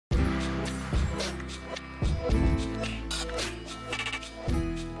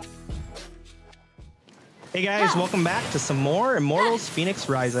Hey guys, welcome back to some more Immortals Fenyx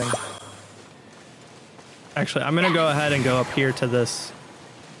Rising. Actually, I'm gonna go ahead and go up here to this.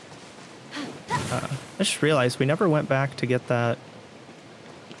 I just realized we never went back to get that,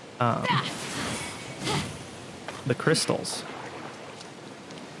 the crystals,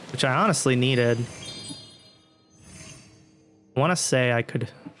 which I honestly needed. I want to say I could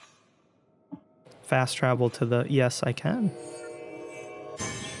fast travel to the, yes, I can.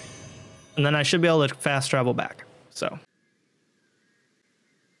 And then I should be able to fast travel back. So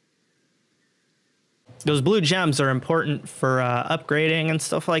those blue gems are important for upgrading and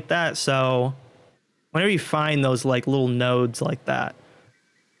stuff like that. So whenever you find those like little nodes like that,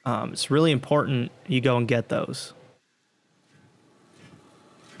 it's really important you go and get those.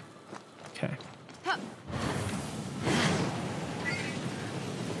 Okay.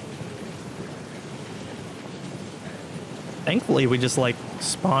 Thankfully, we just like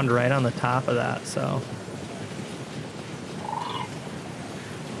spawned right on the top of that, so.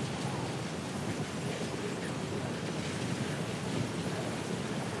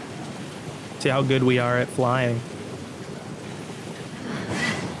 See how good we are at flying.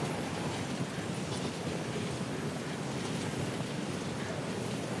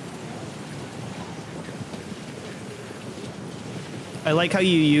 I like how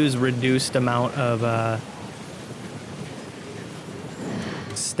you use reduced amount of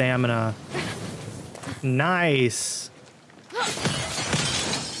stamina. Nice.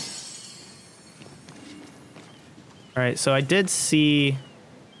 All right, so I did see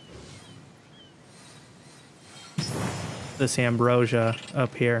this ambrosia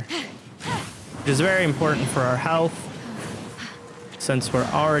up here, which is very important for our health since we're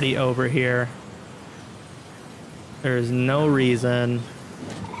already over here. There's no reason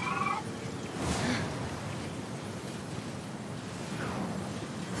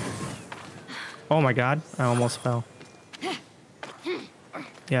oh my god, I almost fell.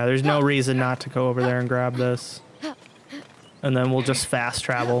 Yeah, there's no reason not to go over there and grab this. And then we'll just fast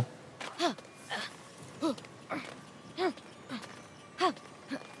travel.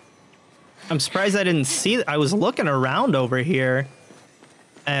 I'm surprised I didn't see. I was looking around over here,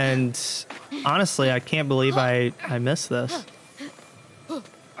 and honestly, I can't believe I missed this.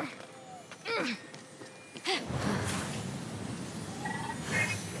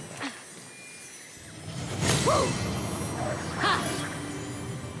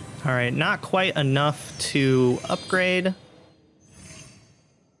 All right, not quite enough to upgrade.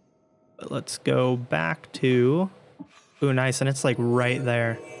 But let's go back to... Ooh, nice, and it's like right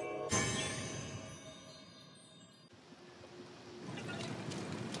there.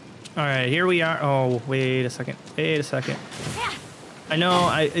 All right, here we are. Oh, wait a second. Wait a second. I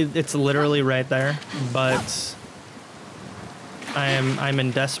know it's literally right there, but I'm in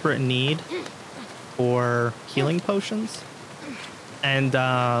desperate need for healing potions. And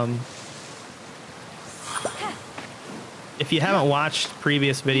if you haven't watched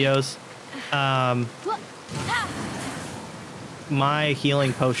previous videos, my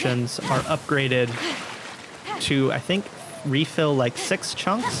healing potions are upgraded to, I think, refill like 6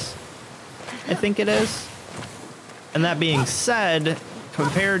 chunks, I think it is. And that being said,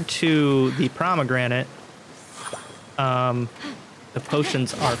 compared to the pomegranate, the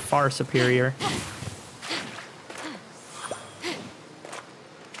potions are far superior.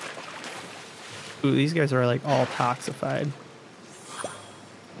 Ooh, these guys are like all toxified.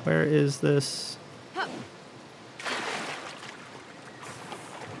 Where is this?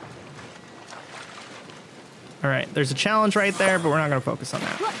 All right, there's a challenge right there, but we're not going to focus on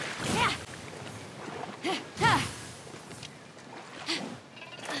that.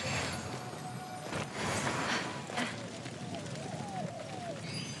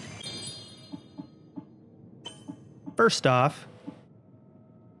 First off,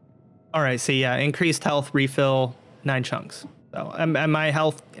 all right, so yeah, increased health refill 9 chunks. So, and my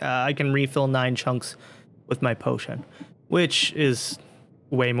health, I can refill 9 chunks with my potion, which is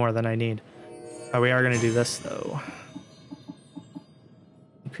way more than I need. We are going to do this, though.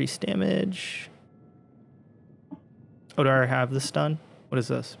 Increase damage. Oh, do I have this done? What is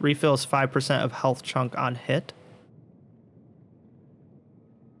this? Refills 5% of health chunk on hit.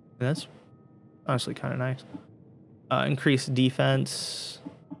 That's honestly kind of nice. Increase defense.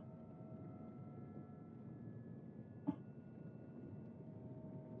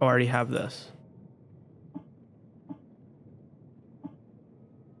 I already have this.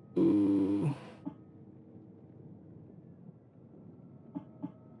 Ooh.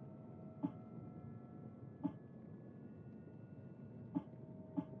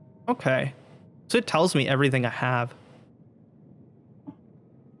 Okay. So it tells me everything I have.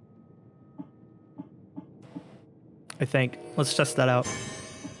 I think. Let's test that out.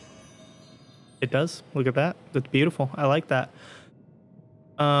 It does. Look at that. That's beautiful. I like that.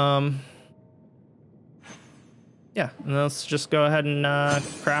 Yeah, and let's just go ahead and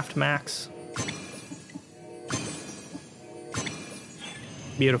craft max.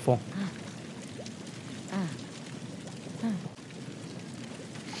 Beautiful.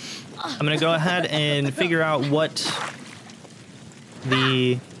 I'm gonna go ahead and figure out what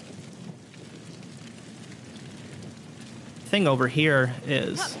the thing over here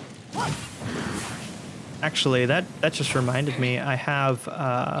is. Actually, that just reminded me, I have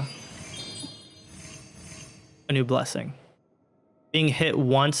a new blessing. Being hit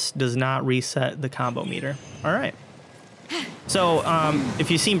once does not reset the combo meter. All right. So if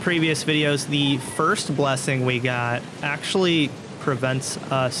you've seen previous videos, the first blessing we got actually prevents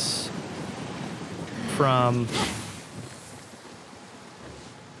us from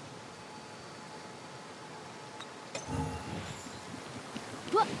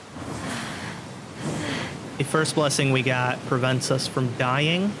prevents us from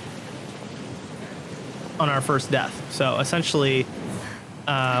dying on our first death. So essentially,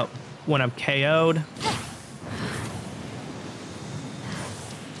 when I'm KO'd,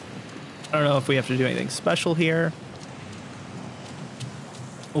 I don't know if we have to do anything special here,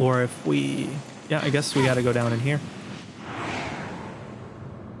 or if we, yeah, I guess we got to go down in here.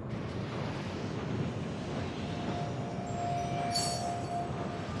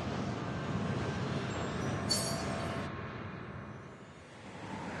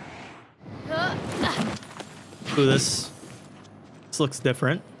 Ooh, this looks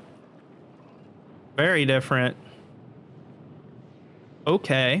different. Very different.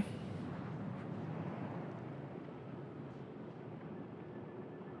 Okay.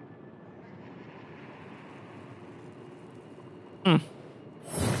 All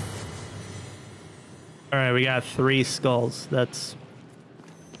right, we got 3 skulls. That's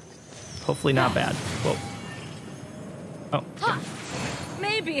hopefully not bad. Whoa. Oh.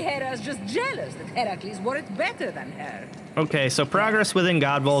 Maybe Hera's just jealous that Heracles wore it better than her. Okay, so progress within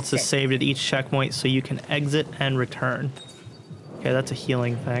God Vaults is saved at each checkpoint, so you can exit and return. Okay, that's a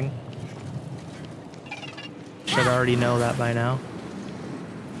healing thing. Should already know that by now.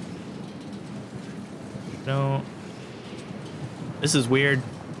 No. This is weird.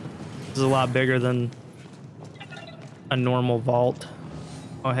 This is a lot bigger than a normal vault.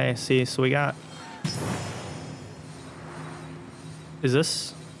 Oh, hey, see, so we got... Is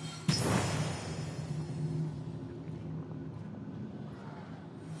this...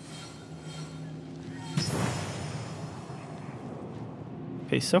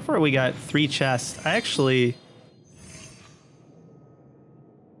 Okay, so far we got 3 chests. I actually...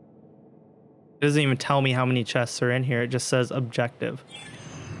 It doesn't even tell me how many chests are in here. It just says objective.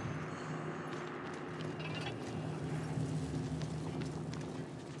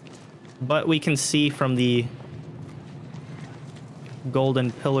 But we can see from the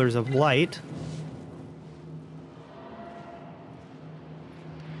golden pillars of light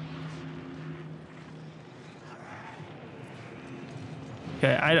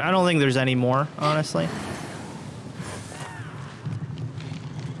okay, I don't think there's any more, honestly.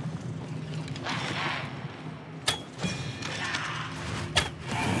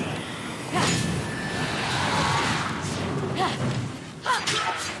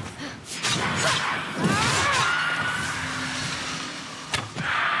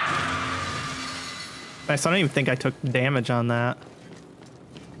 Nice, I don't even think I took damage on that.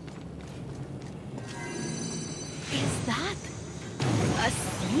 Is that a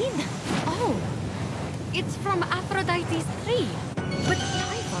seed? Oh, it's from Aphrodite's tree. But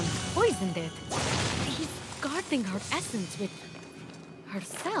Typhon poisoned it. He's guarding her essence with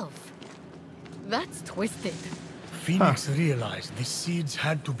herself. That's twisted. Phoenix realized the seeds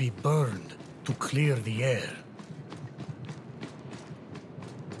had to be burned to clear the air.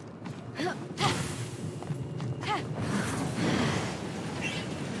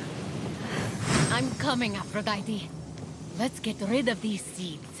 I'm coming, Aphrodite. Let's get rid of these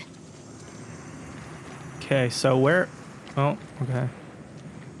seeds. Okay, so where... Oh, okay.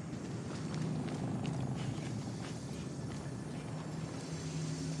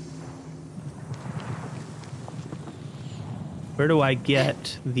 Where do I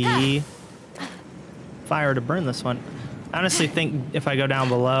get the fire to burn this one? I honestly think if I go down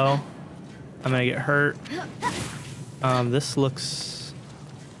below, I'm gonna get hurt. This looks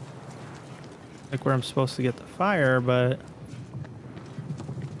like where I'm supposed to get the fire, but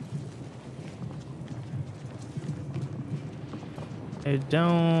I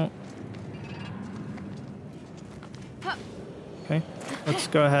don't. Okay, let's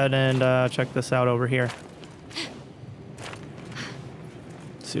go ahead and check this out over here.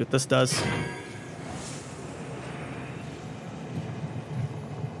 See what this does.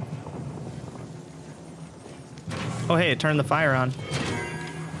 Oh, hey, it turned the fire on.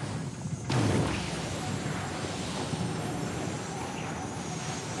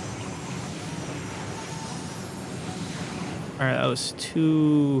 All right, that was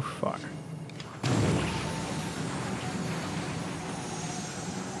too far.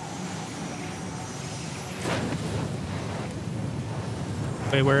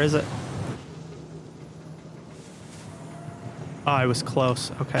 Wait, where is it? Oh, I was close.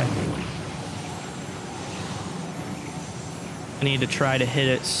 Okay. I need to try to hit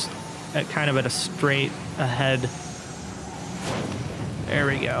it at kind of at a straight ahead. There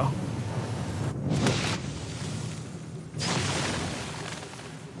we go.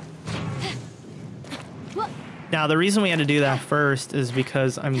 Now, the reason we had to do that first is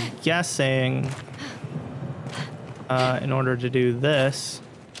because I'm guessing in order to do this,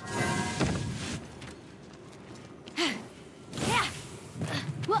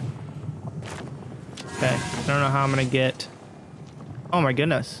 okay, I don't know how I'm gonna get. Oh my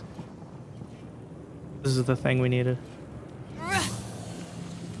goodness. This is the thing we needed.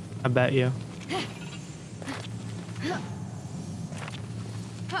 I bet you.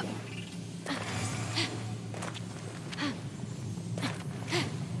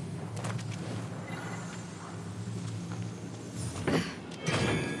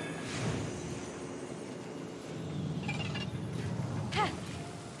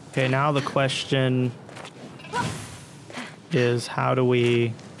 Okay, now the question is how do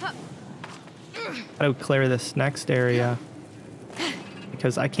we clear this next area?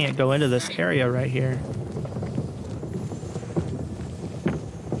 Because I can't go into this area right here,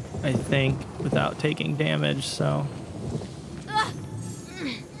 I think, without taking damage, so.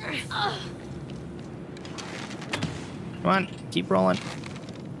 Come on, keep rolling.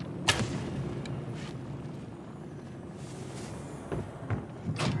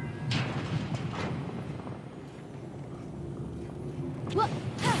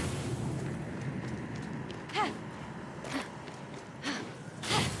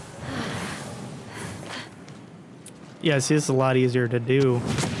 Yeah, see, it's a lot easier to do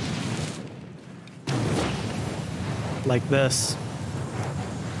like this.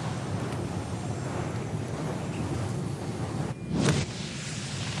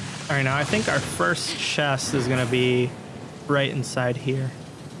 All right, now I think our first chest is gonna be right inside here.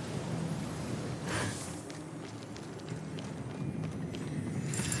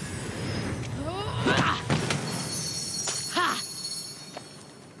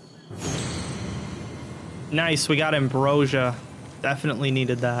 Nice, we got ambrosia. Definitely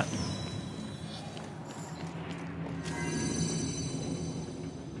needed that.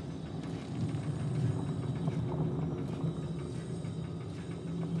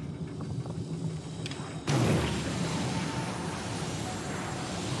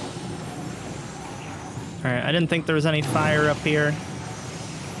 All right, I didn't think there was any fire up here.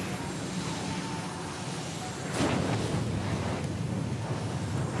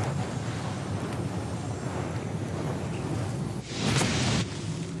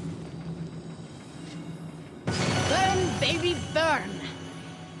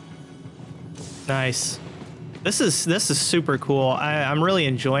 Nice. This is super cool. I'm really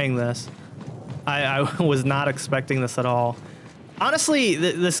enjoying this. I was not expecting this at all. Honestly,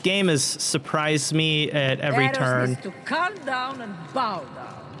 this game has surprised me at every turn. To calm down and bow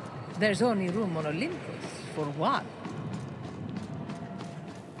down. There's only room on Olympus for one.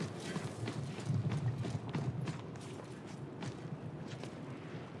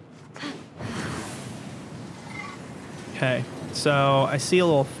 Okay, so I see a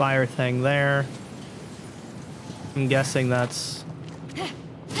little fire thing there. I'm guessing that's...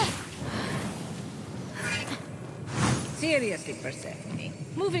 Seriously, Persephone,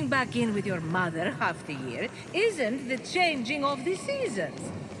 moving back in with your mother half the year isn't the changing of the seasons.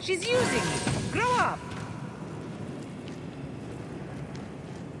 She's using you. Grow up.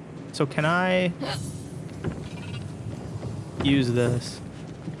 So can I use this?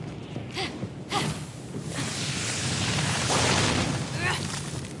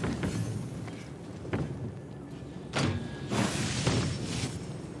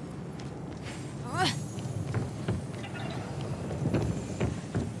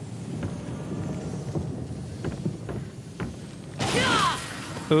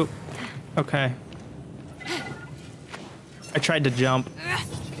 Oop. Okay. I tried to jump.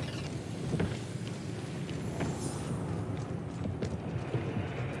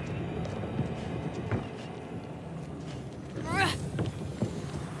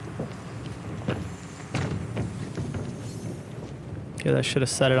 Okay, that should have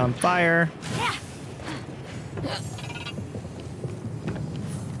set it on fire.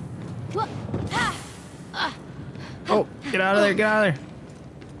 Oh, get out of there, get out of there.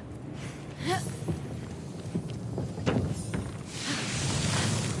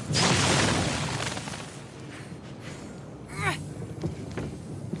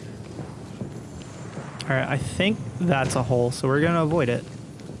 All right, I think that's a hole, so we're gonna avoid it.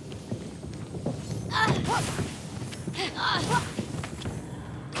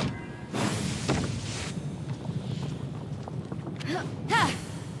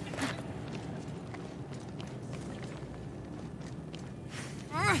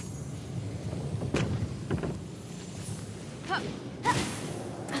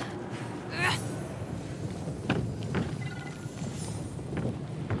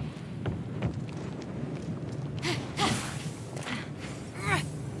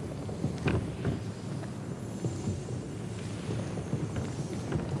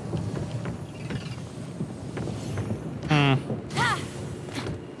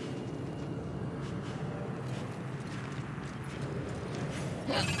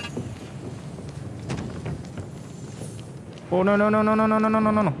 Oh, no, no, no, no, no, no, no,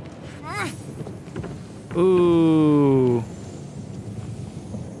 no, no, no. Ooh.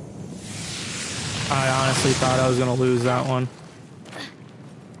 I honestly thought I was going to lose that one.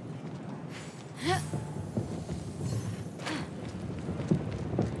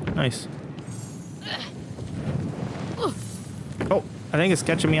 Nice. Oh, I think it's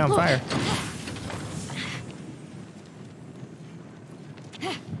catching me on fire.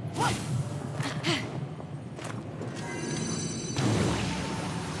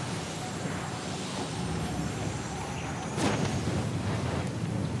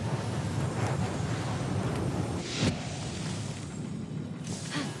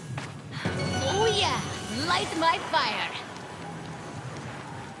 Light my fire.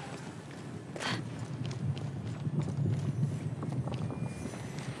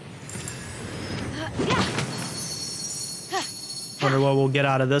 Wonder what we'll get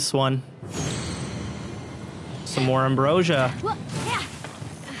out of this one. Some more ambrosia.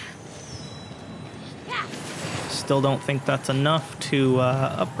 Still don't think that's enough to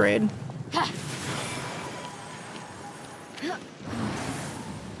upgrade.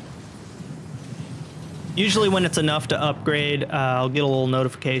 Usually when it's enough to upgrade, I'll get a little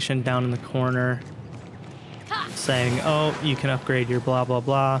notification down in the corner saying, oh, you can upgrade your blah, blah,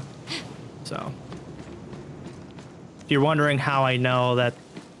 blah. So if you're wondering how I know that,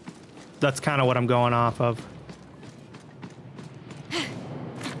 that's kind of what I'm going off of.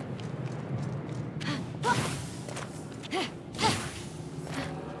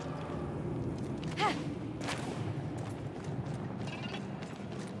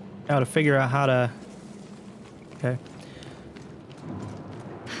 Now to figure out how to... Okay.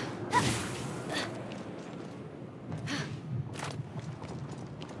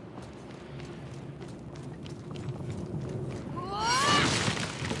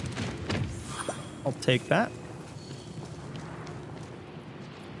 I'll take that.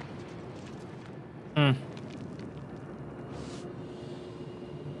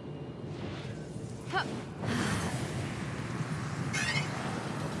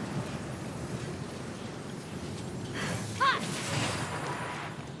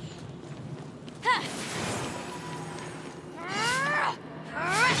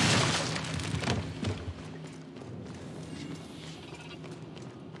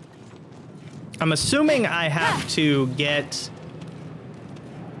 I'm assuming I have to get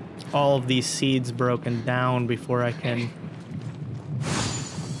all of these seeds broken down before I can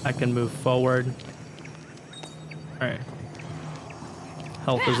move forward. All right.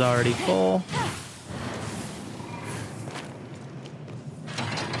 Health is already full.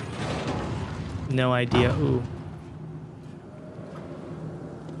 No idea. Ooh.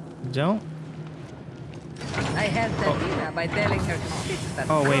 Don't. I helped Athena by telling her to fix that.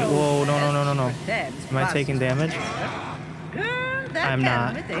 Oh wait, whoa, no, no, no, no, no. Pretends Am I taking damage? Girl, that I'm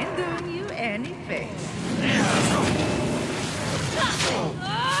not. helmet ain't doing you any favors.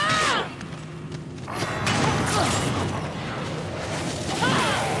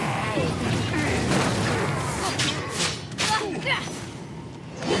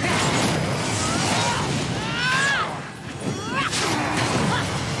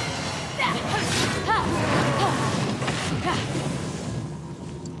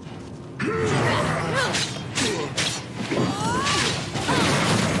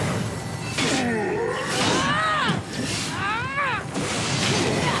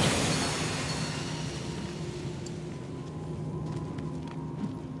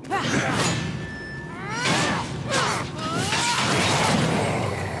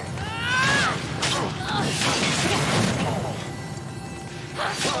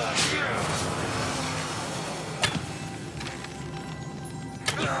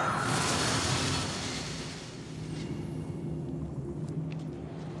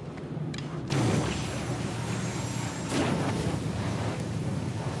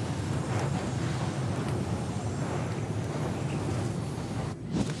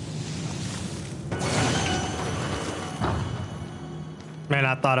 Man,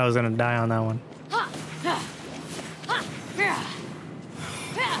 I thought I was gonna die on that one.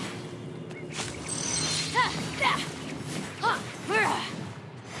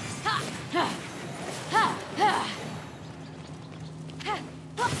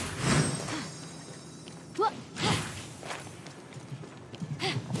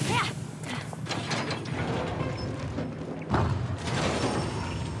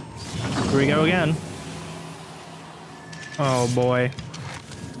 Here we go again. Oh boy.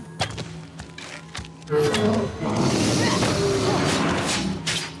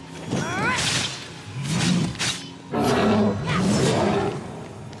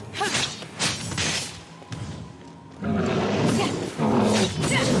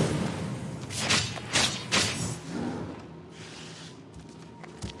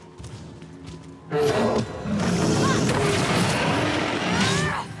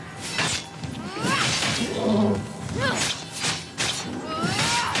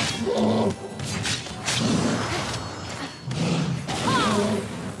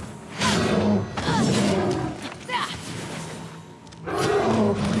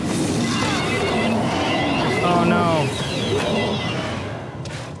 Oh no.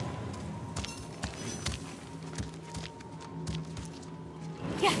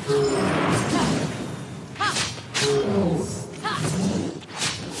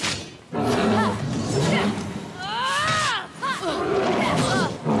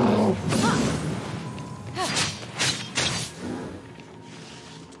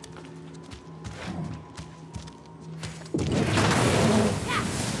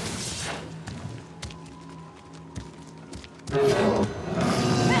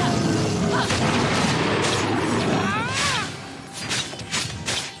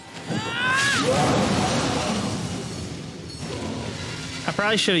 I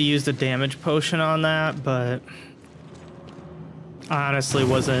probably should have used a damage potion on that, but I honestly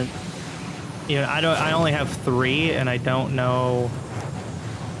wasn't, you know, I only have 3 and I don't know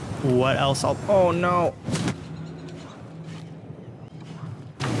what else oh no.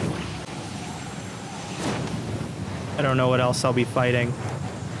 I don't know what else I'll be fighting.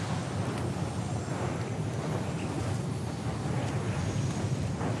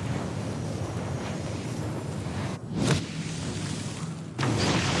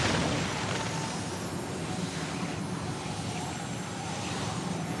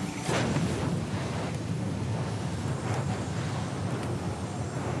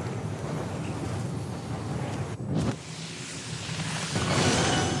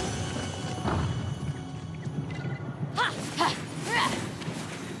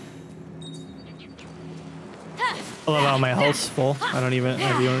 I love how my health's full. I don't even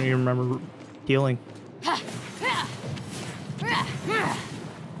remember healing.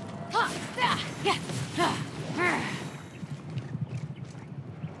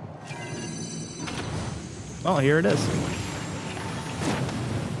 Oh, here it is.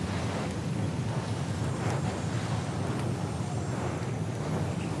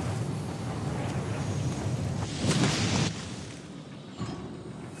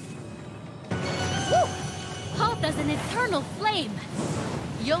 An eternal flame.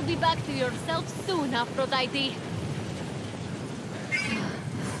 You'll be back to yourself soon, Aphrodite.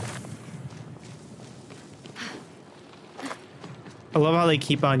 I love how they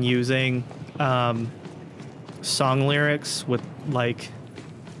keep on using song lyrics with like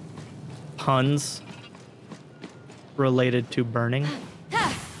puns related to burning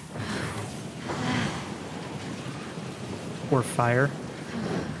or fire.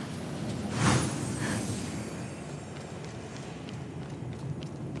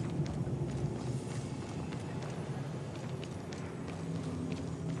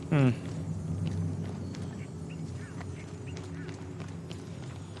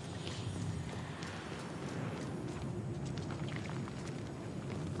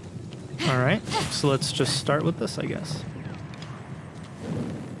 All right, so let's just start with this, I guess.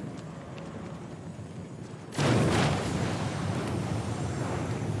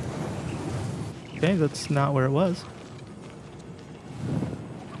 Okay, that's not where it was.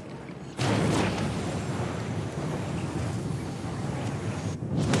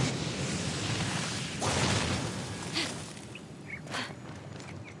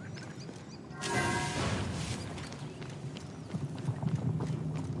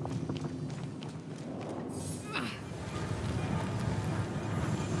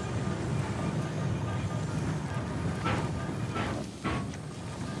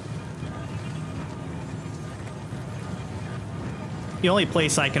 The only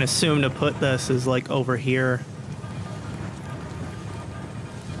place I can assume to put this is like over here.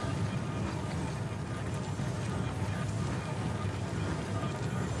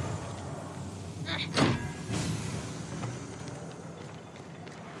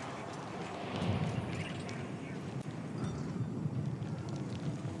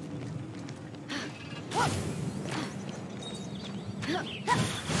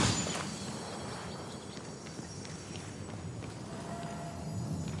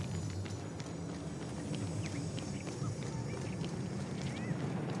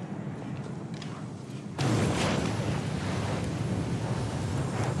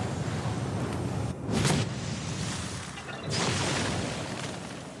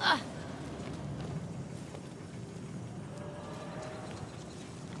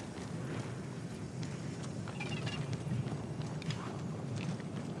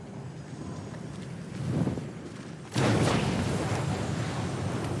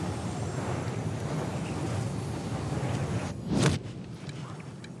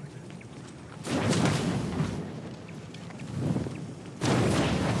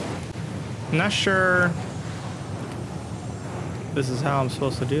 I'm not sure this is how I'm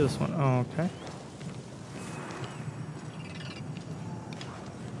supposed to do this one. Oh, okay.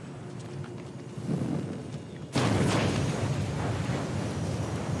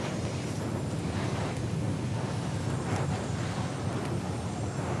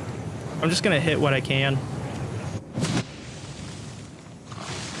 I'm just gonna hit what I can.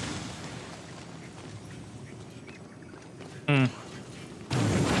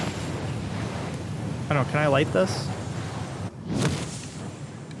 I don't know, can I light this?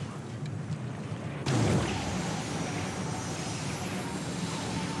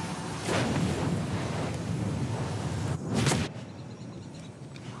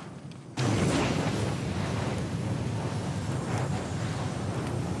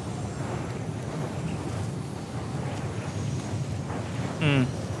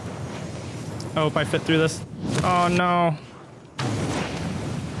 I hope I fit through this. Oh no.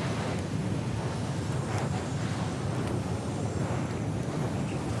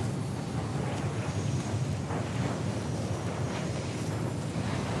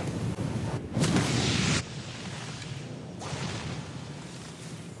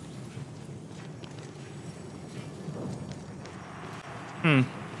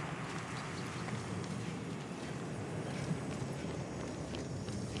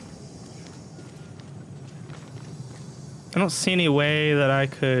 I don't see any way that I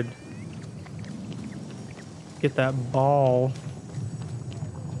could get that ball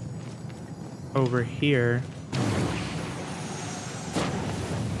over here.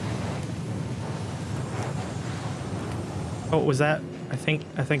 Oh, was that? I think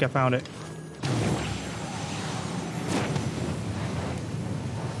I found it.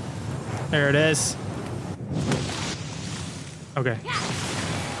 There it is. Okay.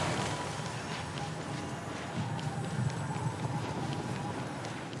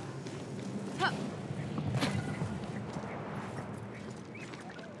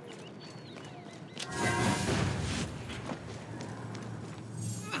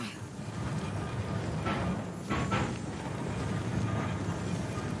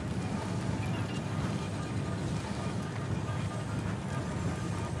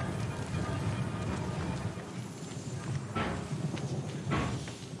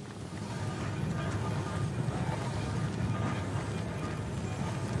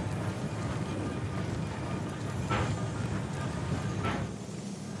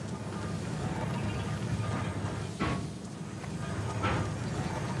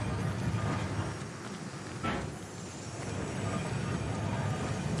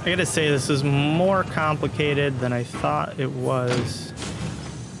 I gotta say, this is more complicated than I thought it was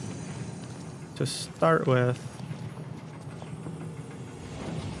to start with.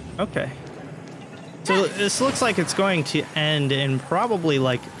 Okay. So this looks like it's going to end in probably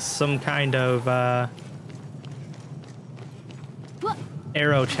like some kind of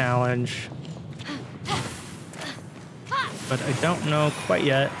arrow challenge. But I don't know quite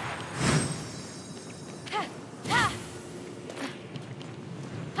yet.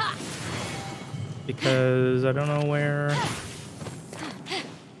 Because I don't know where.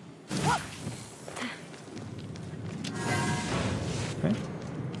 Okay.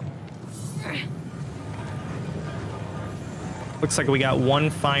 Looks like we got one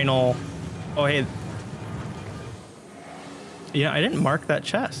final. Oh, hey. Yeah, I didn't mark that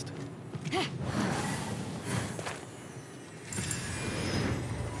chest.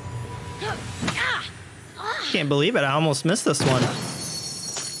 Can't believe it. I almost missed this one.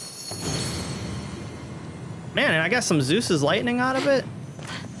 Man, and I got some Zeus's lightning out of it.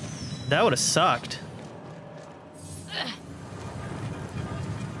 That would have sucked.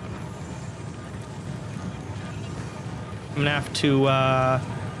 I'm gonna have to,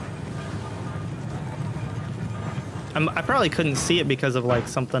 I probably couldn't see it because of like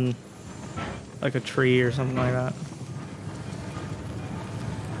something, like a tree or something like that.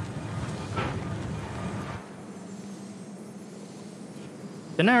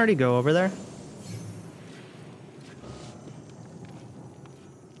 Didn't I already go over there?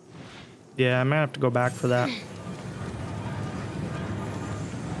 Yeah, I might have to go back for that.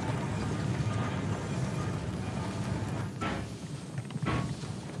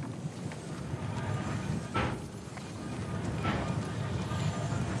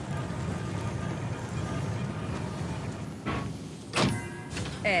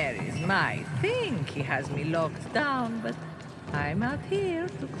 Ares might think he has me locked down, but I'm out here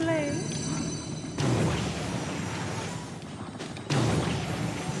to play.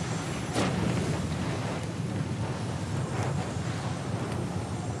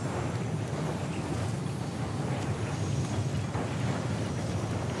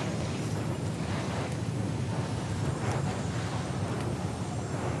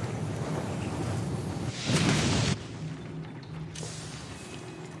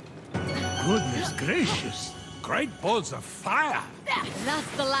 Goodness gracious. Great balls of fire.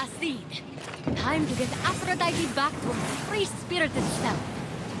 That's the last seed. Time to get Aphrodite back to her free-spirited self.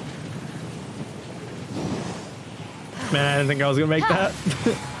 Man, I didn't think I was gonna make that.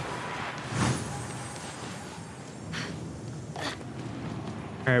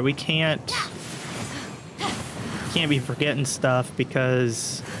 All right, we can't be forgetting stuff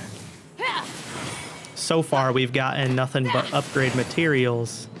because so far we've gotten nothing but upgrade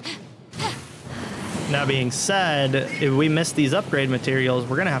materials. That being said, if we miss these upgrade materials,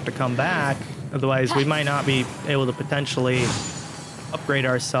 we're gonna have to come back. Otherwise, we might not be able to potentially upgrade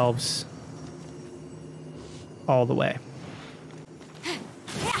ourselves all the way.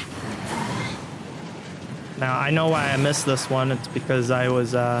 Now, I know why I missed this one. It's because I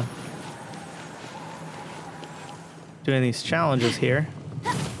was doing these challenges here.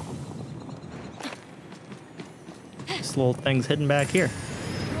 This little thing's hidden back here.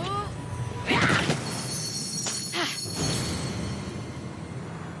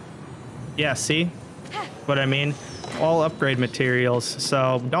 Yeah, see what I mean? All upgrade materials.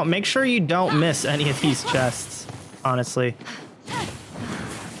 So make sure you don't miss any of these chests, honestly.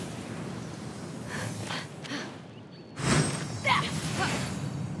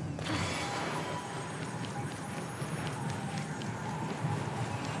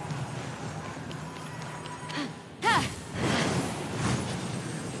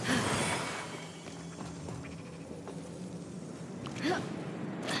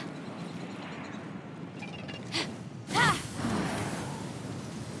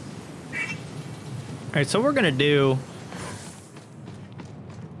 All right, so what we're gonna do,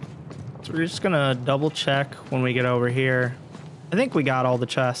 so we're just gonna double check when we get over here. I think we got all the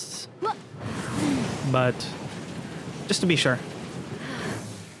chests, but just to be sure,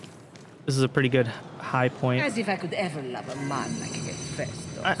 this is a pretty good high point. As if I could ever love a man like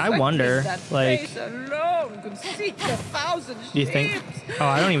Hephaestus. I wonder, That like, face alone could seat 1,000 do you think? ships. Oh,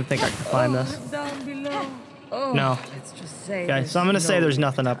 I don't even think I can climb this. Down below. Oh, No. Let's just say. Okay, so I'm gonna say there's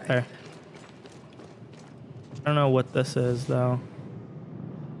nothing up there. I don't know what this is though.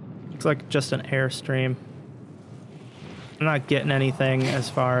 Looks like just an airstream. I'm not getting anything as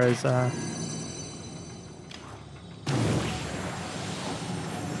far as huh.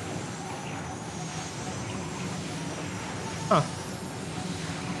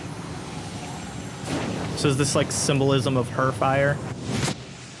 So is this like symbolism of her fire?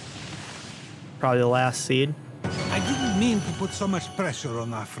 Probably the last seed. I didn't mean to put so much pressure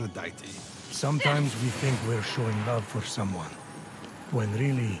on Aphrodite. Sometimes we think we're showing love for someone, when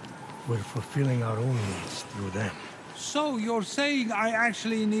really we're fulfilling our own needs through them. So you're saying I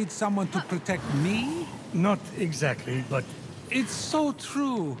actually need someone to protect me? Not exactly, but It's so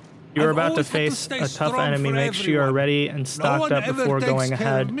true. You're I've about to always had face stay a tough strong enemy. for Make sure you are everyone. ready and No stocked one up ever before takes going care of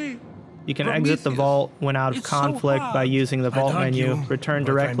ahead. me. You can exit the Prometheus. vault when out of It's so conflict by hard. using the vault I'd hug menu. you, Return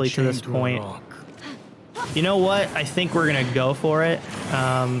but directly I'm to this chained a point. rock. You know what? I think we're gonna go for it.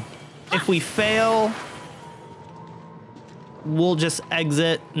 If we fail, we'll just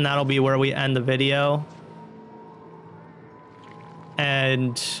exit, and that'll be where we end the video.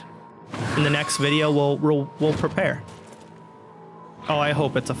 And in the next video, we'll prepare. Oh, I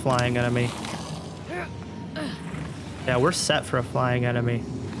hope it's a flying enemy. Yeah, we're set for a flying enemy.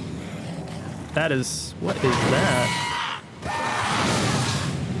 That is, what is that?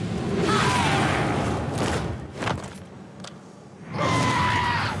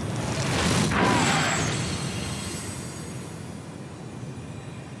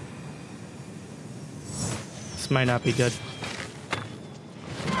 This might not be good.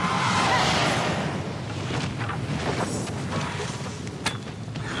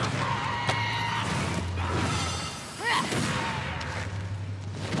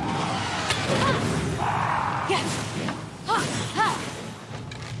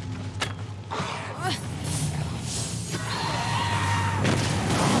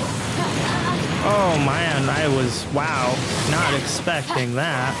 Oh man, I was, wow, not expecting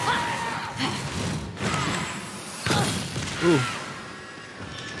that. Ooh.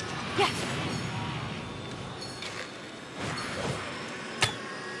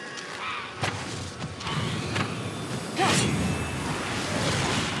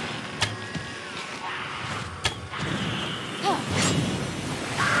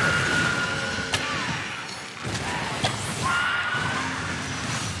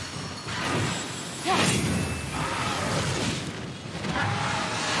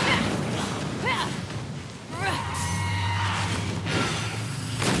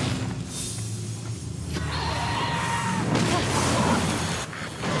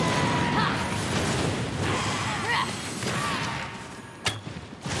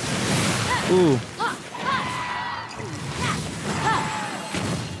 Ooh.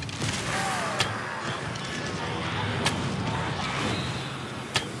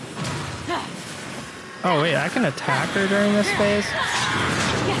 Oh wait, I can attack her during this phase?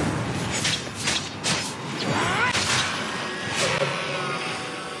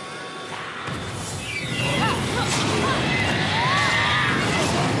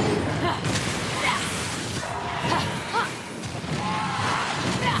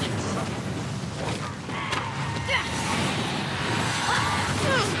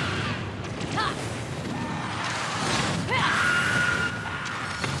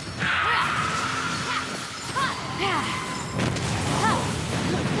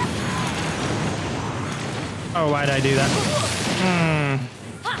 Oh, why'd I do that?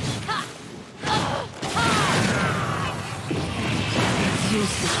 It's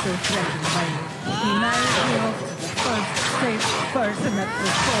useless to threaten by you. He married me off to the first safe person at the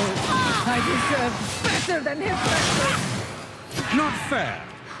fold. I deserve better than his record. Not fair.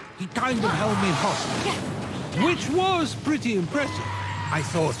 He kind of held me hostage, which was pretty impressive. I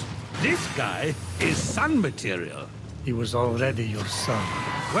thought, this guy is sun material. He was already your son.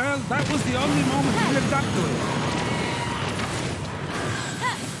 Well, that was the only moment he lived up to it.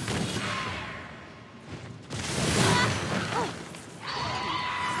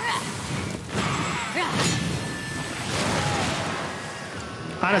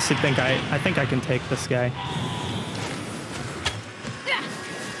 I honestly think I think I can take this guy.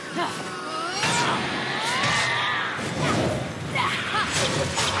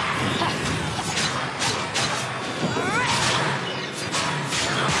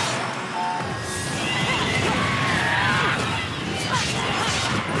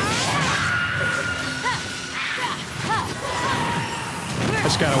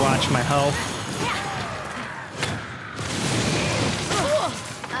 Just gotta watch my health.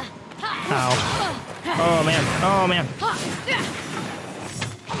 Ow. Oh man. Oh man.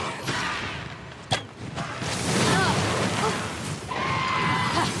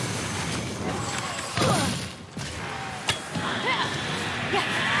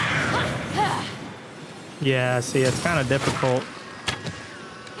 Yeah, see, it's kind of difficult.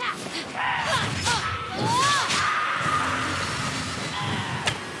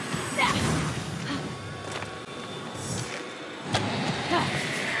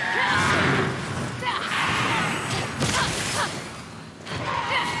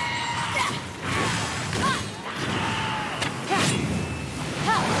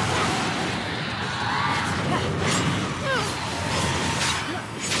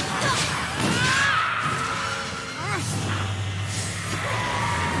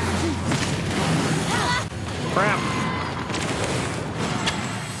 Crap.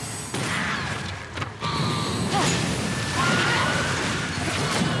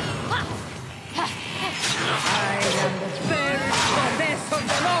 I am the fairest goddess of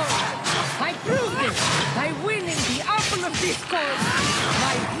the Lord. I proved it by winning the apple of discord.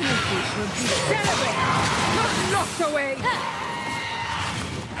 My beauty should be celebrated, not locked away.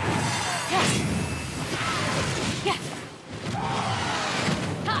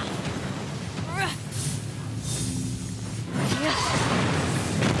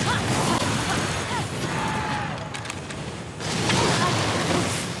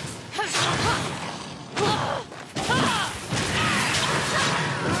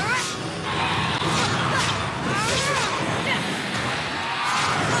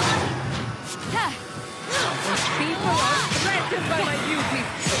 People are threatened by my beauty.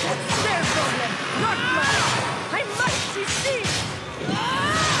 That's their problem, not mine. I must succeed.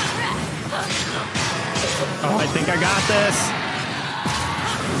 Oh, I think I got this.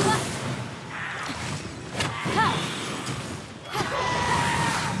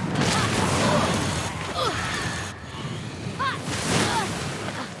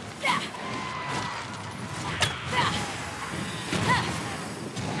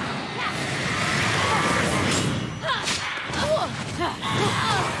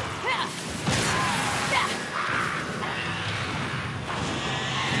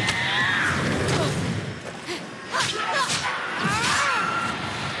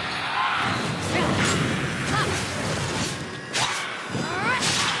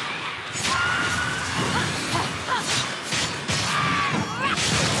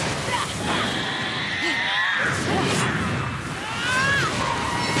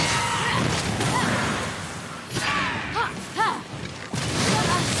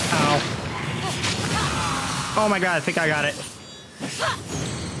 Oh my god, I think I got it.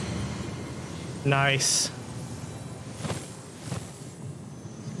 Nice.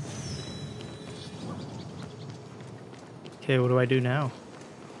 Okay, what do I do now?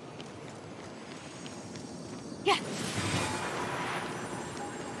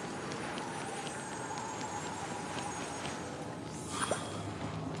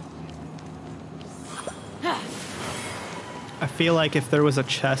 I feel like if there was a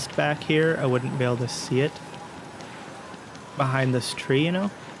chest back here, I wouldn't be able to see it behind this tree, you know?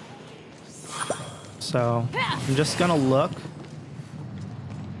 So I'm just gonna look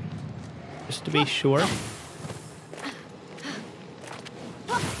just to be sure.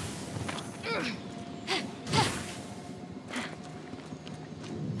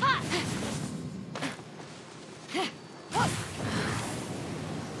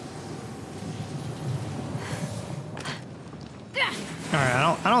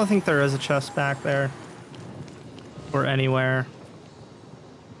 Alright, I don't think there is a chest back there or anywhere.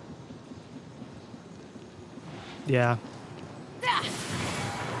 Yeah.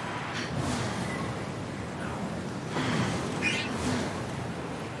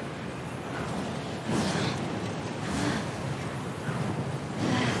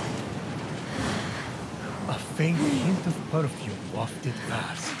 A faint hint of perfume wafted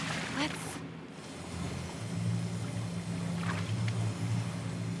past. Let's...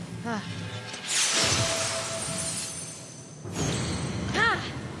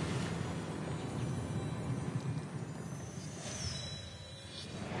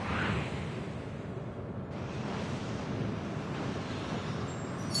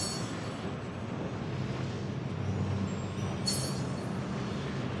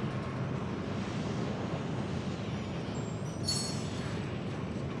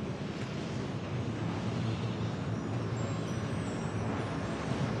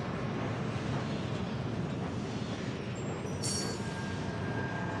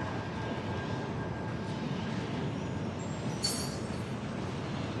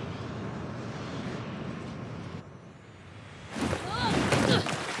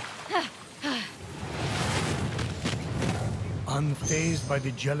 Unfazed by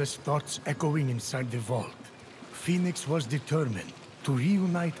the jealous thoughts echoing inside the vault, Phoenix was determined to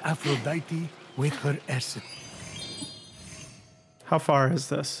reunite Aphrodite with her essence. How far is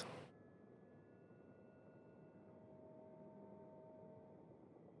this?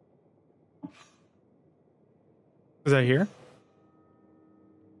 Is that here?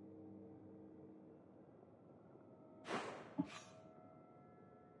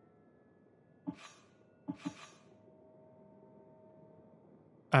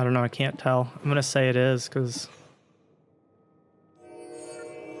 I don't know, I can't tell. I'm gonna say it is, because...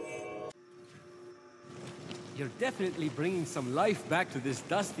 You're definitely bringing some life back to this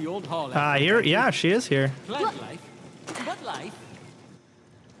dusty old hall. here, yeah, she is here. Plant life? What life?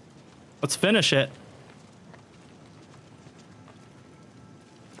 Let's finish it.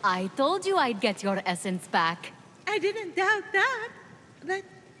 I told you I'd get your essence back. I didn't doubt that. But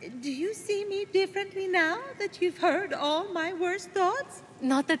do you see me differently now that you've heard all my worst thoughts?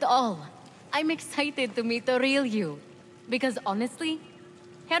 Not at all. I'm excited to meet the real you. Because honestly,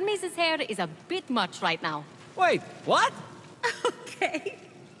 Hermes' hair is a bit much right now. Wait, what? Okay.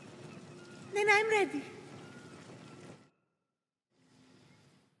 Then I'm ready.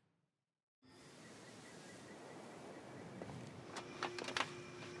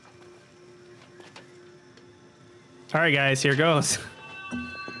 All right, guys, here goes.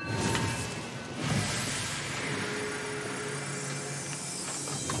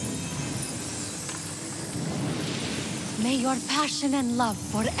 May your passion and love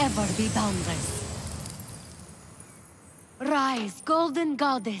forever be boundless. Rise, golden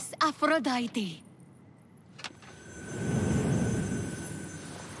goddess Aphrodite.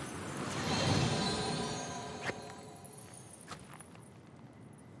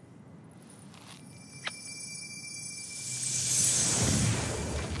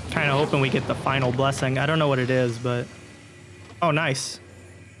 Kind of hoping we get the final blessing. I don't know what it is, but... Oh, nice.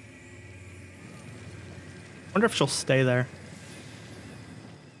 Wonder if she'll stay there.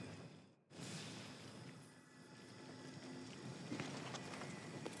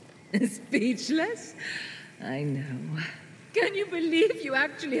 Speechless? I know. Can you believe you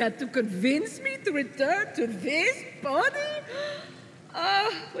actually had to convince me to return to this body?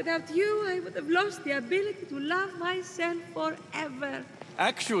 Oh, without you, I would have lost the ability to love myself forever.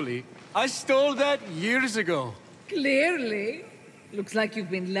 Actually, I stole that years ago. Clearly. Looks like you've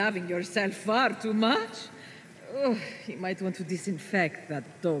been loving yourself far too much. Oh, you might want to disinfect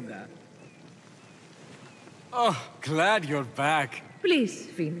that toga. Oh, glad you're back. Please,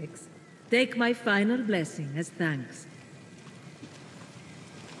 Phoenix, take my final blessing as thanks.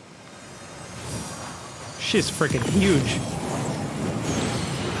 She's freaking huge.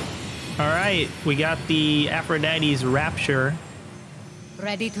 All right, we got the Aphrodite's Rapture.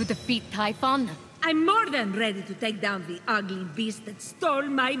 Ready to defeat Typhon? I'm more than ready to take down the ugly beast that stole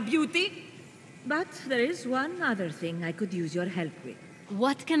my beauty. But there is one other thing I could use your help with.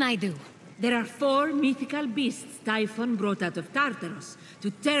 What can I do? There are 4 mythical beasts Typhon brought out of Tartaros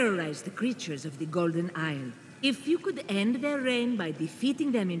to terrorize the creatures of the Golden Isle. If you could end their reign by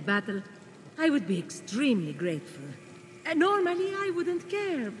defeating them in battle, I would be extremely grateful. Normally, I wouldn't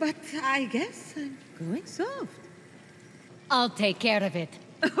care, but I guess I'm going soft. I'll take care of it.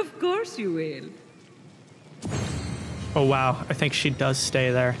 Of course you will. Oh, wow. I think she does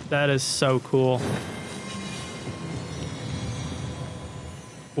stay there. That is so cool.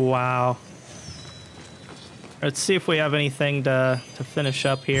 Wow. Let's see if we have anything to finish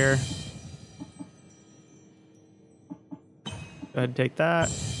up here. Go ahead and take that.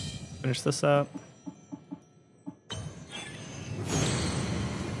 Finish this up. I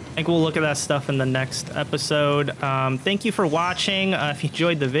think we'll look at that stuff in the next episode. Thank you for watching. If you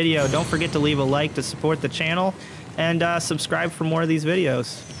enjoyed the video, don't forget to leave a like to support the channel and subscribe for more of these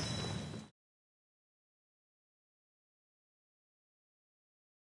videos.